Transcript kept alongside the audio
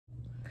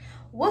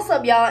What's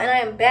up, y'all? And I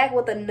am back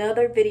with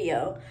another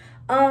video.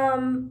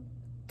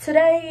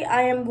 Today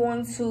I am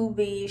going to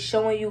be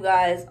showing you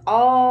guys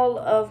all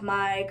of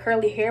my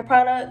curly hair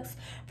products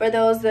for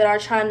those that are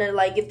trying to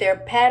like get their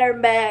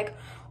pattern back,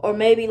 or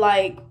maybe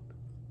like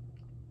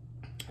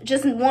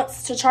just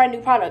wants to try new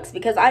products,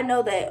 because I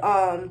know that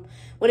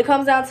when it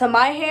comes down to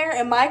my hair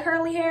and my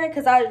curly hair,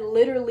 because I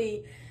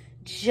literally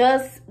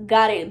just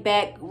got it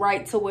back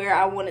right to where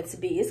I want it to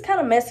be. It's kind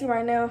of messy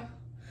right now.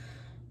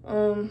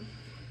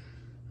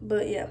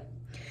 But yeah.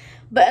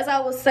 But as I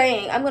was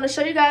saying, I'm going to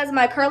show you guys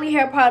my curly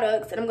hair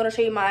products, and I'm going to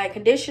show you my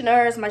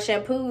conditioners, my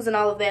shampoos, and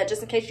all of that,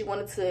 just in case you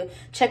wanted to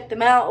check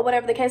them out or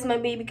whatever the case may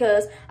be,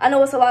 because I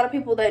know it's a lot of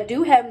people that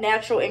do have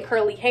natural and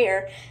curly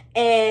hair,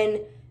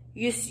 and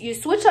you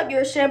switch up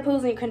your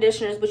shampoos and your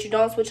conditioners, but you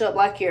don't switch up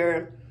like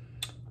your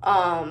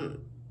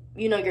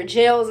you know, your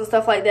gels and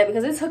stuff like that,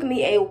 because it took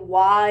me a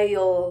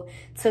while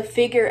to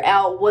figure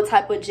out what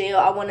type of gel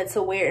I wanted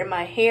to wear in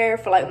my hair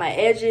for like my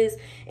edges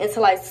and to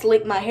like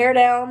slick my hair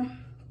down.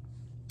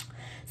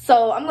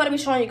 So I'm going to be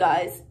showing you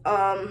guys.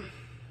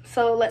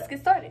 So let's get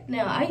started.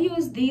 Now, I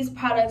use these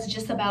products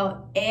just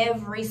about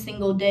every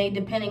single day,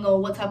 depending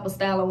on what type of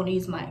style I want to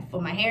use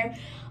for my hair.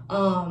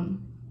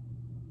 I'm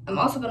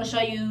also going to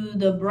show you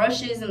the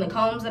brushes and the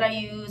combs that I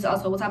use,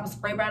 also what type of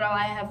spray bottle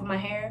I have for my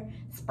hair,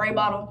 spray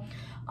bottle.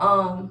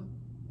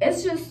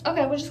 It's just,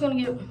 okay, we're just going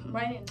to get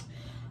right in.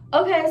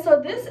 Okay,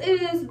 so this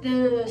is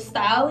the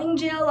styling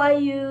gel I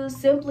use,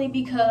 simply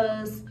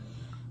because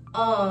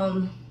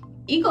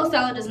Eco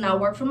Styler does not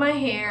work for my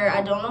hair.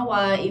 I don't know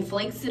why. It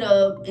flakes it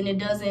up and it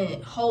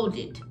doesn't hold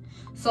it.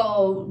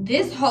 So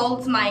this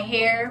holds my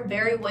hair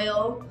very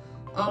well.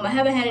 I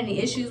haven't had any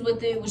issues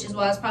with it, which is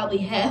why it's probably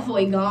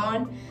halfway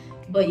gone.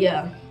 But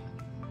yeah.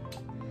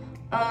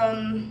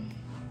 The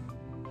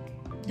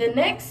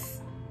next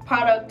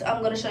product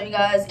I'm going to show you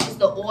guys is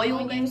the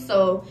oil.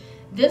 So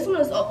this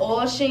one is an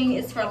oil sheen.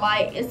 It's for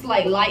light, it's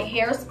like light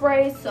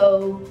hairspray,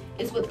 so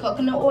it's with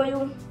coconut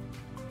oil.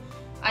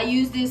 I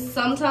use this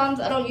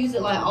sometimes. I don't use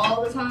it like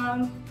all the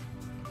time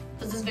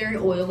because it's very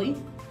oily.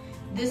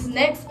 This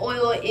next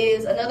oil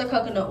is another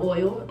coconut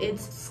oil.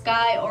 It's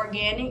Sky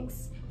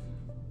Organics.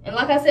 And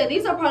like I said,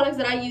 these are products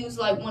that I use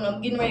like when I'm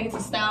getting ready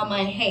to style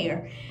my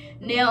hair.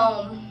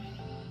 Now,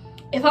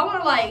 if I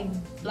want to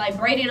like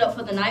braid it up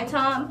for the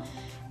nighttime,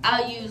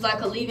 I'll use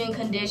like a leave-in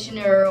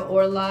conditioner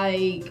or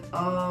like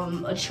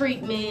a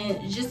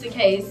treatment, just in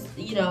case,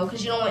 you know,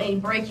 because you don't want any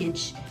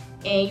breakage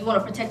and you want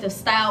a protective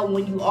style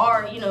when you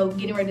are, you know,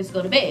 getting ready to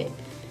go to bed.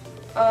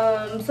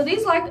 So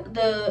these I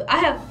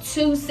have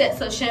 2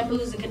 sets of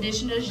shampoos and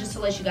conditioners, just to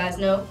let you guys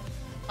know.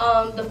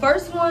 The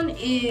first one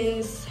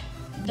is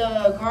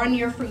the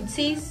Garnier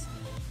Fructis.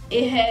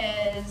 It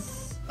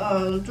has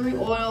 3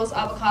 oils: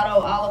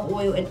 avocado, olive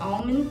oil, and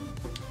almond.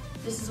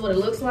 This is what it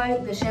looks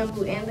like, the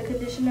shampoo and the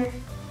conditioner.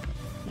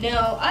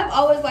 Now, I've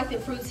always liked the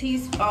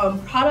Fructis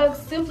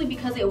products simply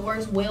because it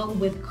works well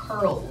with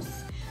curls.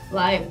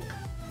 Like,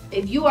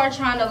 if you are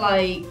trying to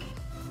like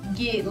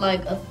get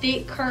like a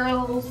thick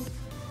curly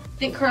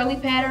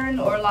pattern,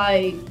 or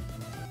like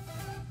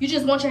you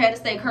just want your hair to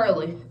stay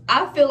curly,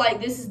 I feel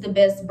like this is the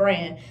best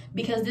brand,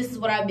 because this is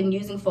what I've been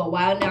using for a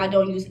while now. I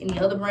don't use any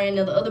other brand.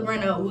 Now, the other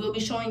brand I will be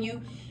showing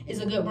you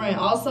is a good brand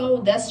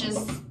also. That's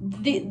just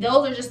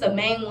those are just the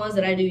main ones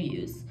that I do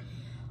use.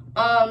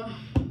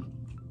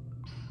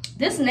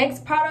 This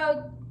next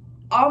product,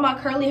 all my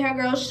curly hair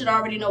girls should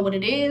already know what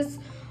it is.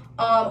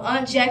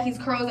 Aunt Jackie's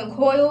Curls and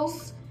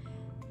Coils.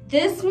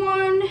 This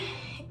one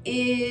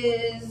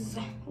is,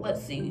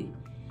 let's see,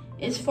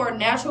 it's for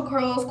natural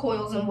curls,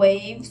 coils, and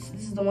waves.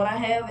 This is the one I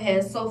have. It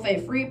has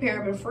sulfate-free,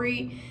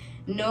 paraben-free,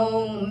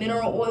 no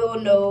mineral oil,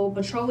 no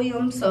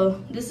petroleum.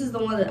 So this is the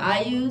one that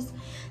I use.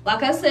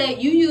 Like I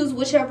said, you use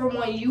whichever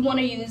one you want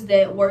to use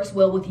that works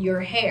well with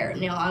your hair.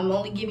 Now, I'm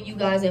only giving you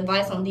guys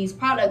advice on these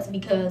products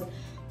because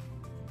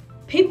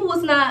people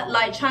was not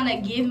like trying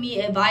to give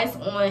me advice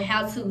on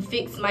how to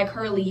fix my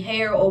curly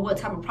hair or what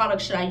type of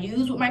product should I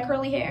use with my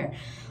curly hair.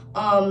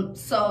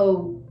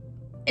 So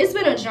it's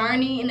been a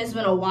journey and it's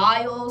been a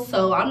while,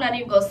 so I'm not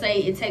even gonna say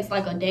it takes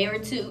like a day or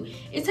 2.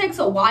 It takes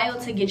a while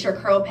to get your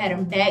curl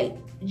pattern back,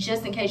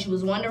 just in case you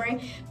was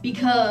wondering,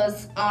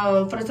 because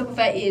for the simple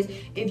fact is,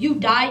 if you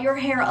dye your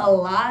hair a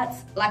lot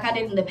like I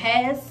did in the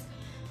past,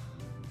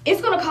 it's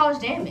gonna cause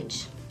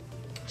damage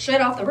straight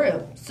off the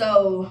rip.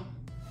 So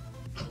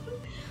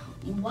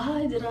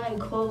why did I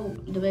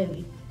quote the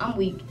baby? I'm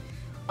weak.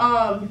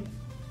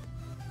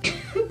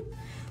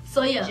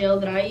 So yeah, gel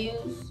that I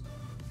use,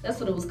 that's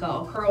what it was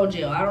called, curl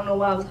gel. I don't know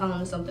why I was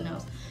calling it something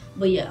else,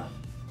 but yeah,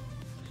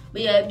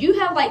 if you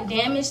have like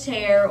damaged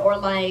hair, or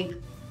like,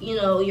 you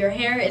know, your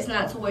hair is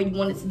not to where you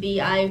want it to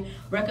be, I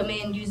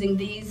recommend using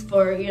these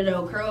for, you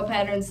know, curl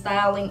pattern,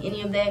 styling,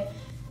 any of that.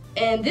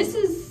 And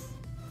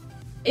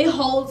it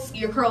holds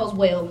your curls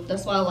well.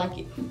 That's why I like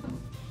it.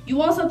 You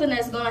want something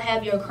that's gonna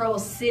have your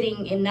curls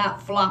sitting and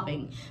not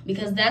flopping,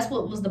 because that's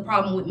what was the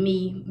problem with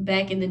me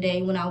back in the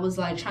day when I was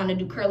like trying to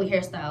do curly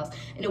hairstyles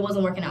and it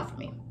wasn't working out for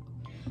me.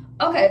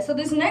 Okay, so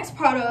this next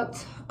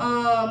product,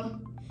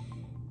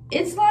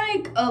 It's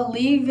like a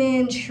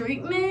leave-in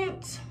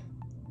treatment.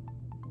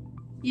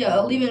 Yeah,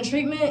 a leave-in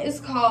treatment. It's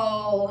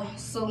called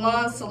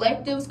Salon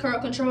Selectives Curl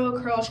Control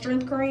Curl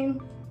Strength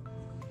Cream.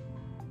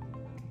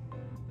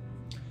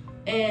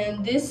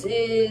 And this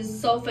is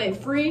sulfate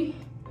free.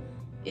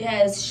 It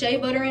has shea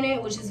butter in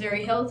it, which is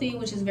very healthy,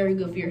 which is very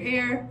good for your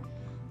hair.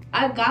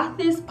 I got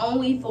this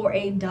only for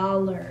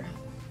 $1.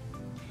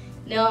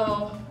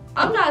 Now,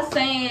 I'm not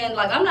saying,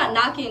 like, I'm not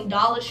knocking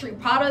Dollar Tree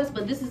products,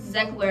 but this is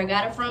exactly where I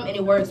got it from, and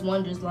it works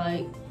wonders.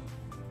 Like,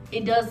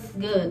 it does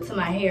good to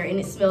my hair, and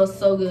it smells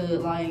so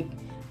good. Like,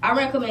 I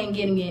recommend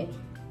getting it.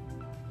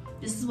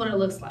 This is what it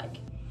looks like.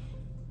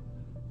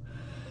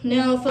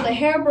 Now, for the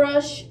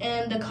hairbrush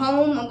and the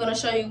comb, I'm gonna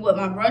show you what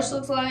my brush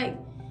looks like.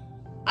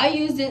 I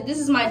used it, this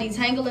is my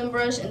detangling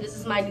brush, and this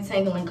is my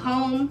detangling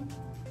comb.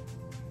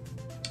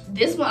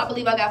 This one, I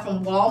believe I got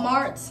from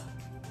Walmart.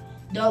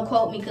 Don't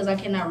quote me, because I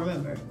cannot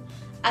remember.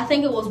 I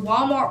think it was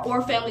Walmart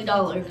or Family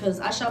Dollar,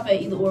 because I shop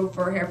at either or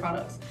for hair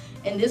products.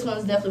 And this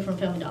one's definitely from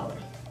Family Dollar.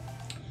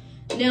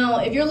 Now,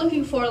 if you're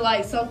looking for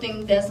like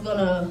something that's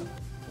gonna,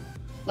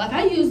 like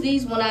I use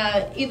these when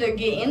I either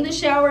get in the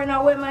shower and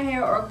I wet my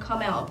hair or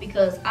come out,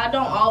 because I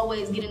don't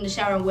always get in the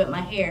shower and wet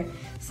my hair,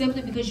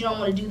 simply because you don't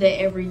want to do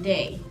that every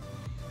day.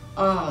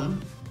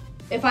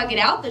 If I get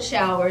out the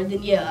shower,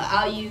 then yeah,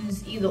 I'll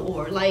use either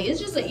or. Like, it's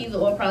just an either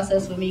or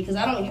process for me, because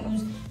I don't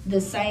use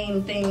the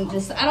same thing.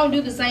 I don't do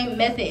the same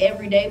method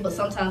every day, but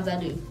sometimes I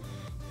do.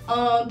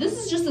 This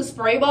is just a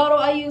spray bottle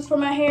I use for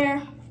my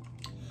hair.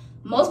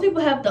 Most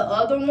people have the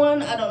other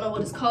one. I don't know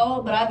what it's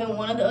called, but I've been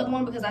wanting the other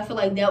one because I feel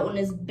like that one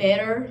is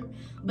better.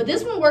 But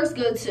this one works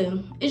good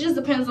too. It just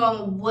depends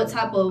on what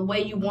type of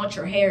way you want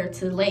your hair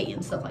to lay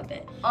and stuff like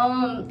that.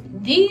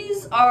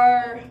 These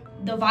are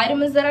the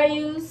vitamins that I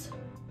use.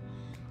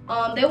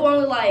 They were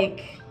only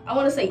like, I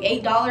want to say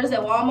 $8 at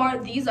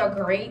Walmart. These are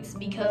great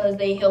because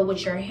they help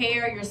with your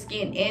hair, your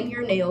skin, and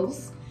your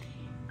nails,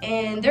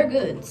 and they're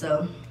good.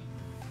 So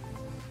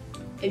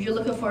if you're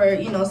looking for,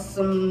 you know,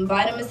 some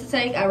vitamins to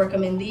take, I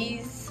recommend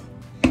these.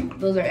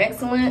 Those are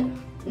excellent.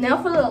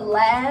 Now for the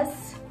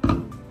last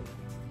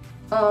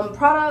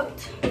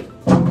product.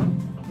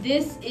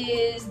 This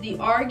is the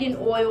argan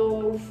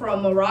oil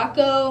from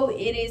Morocco.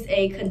 It is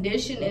a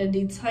condition and a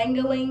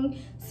detangling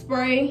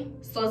spray.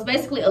 So it's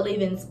basically a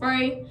leave-in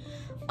spray.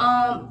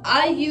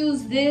 I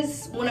use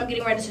this when I'm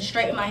getting ready to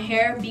straighten my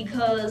hair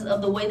because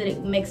of the way that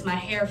it makes my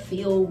hair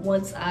feel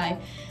once I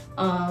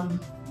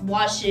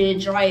wash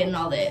it, dry it, and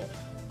all that.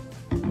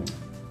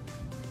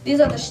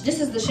 This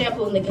is the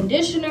shampoo and the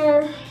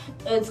conditioner.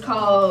 It's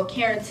called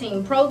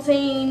Keratin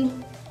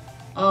Protein.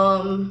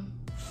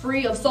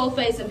 Free of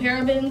sulfates and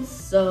parabens.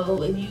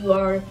 So if you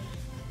are,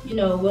 you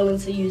know, willing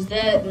to use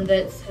that, then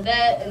that's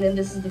that. And then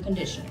this is the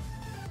conditioner.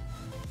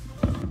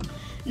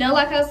 Now,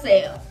 like I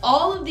said,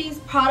 all of these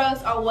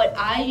products are what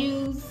I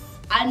use.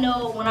 I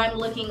know when I'm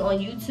looking on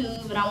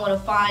YouTube and I want to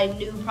find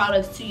new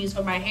products to use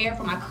for my hair,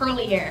 for my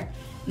curly hair,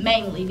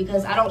 mainly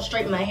because I don't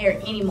straighten my hair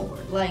anymore,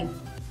 like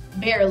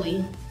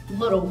barely,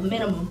 little,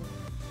 minimum.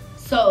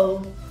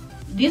 So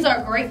these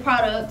are great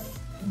products.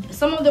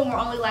 Some of them were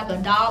only like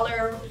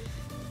 $1.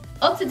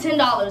 Up to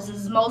 $10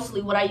 is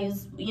mostly what I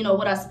use, you know,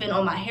 what I spend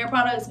on my hair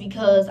products,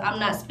 because I'm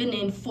not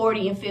spending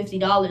 $40 and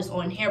 $50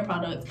 on hair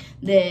products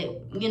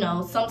that, you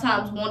know,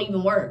 sometimes won't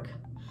even work.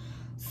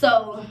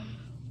 So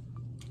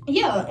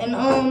yeah,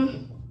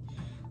 and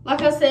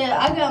like I said,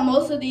 I got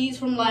most of these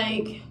from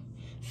like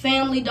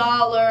Family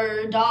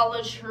Dollar,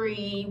 Dollar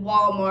Tree,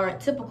 Walmart,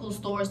 typical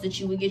stores that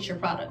you would get your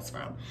products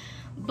from.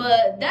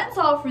 But that's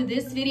all for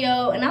this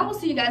video, and I will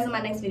see you guys in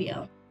my next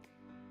video.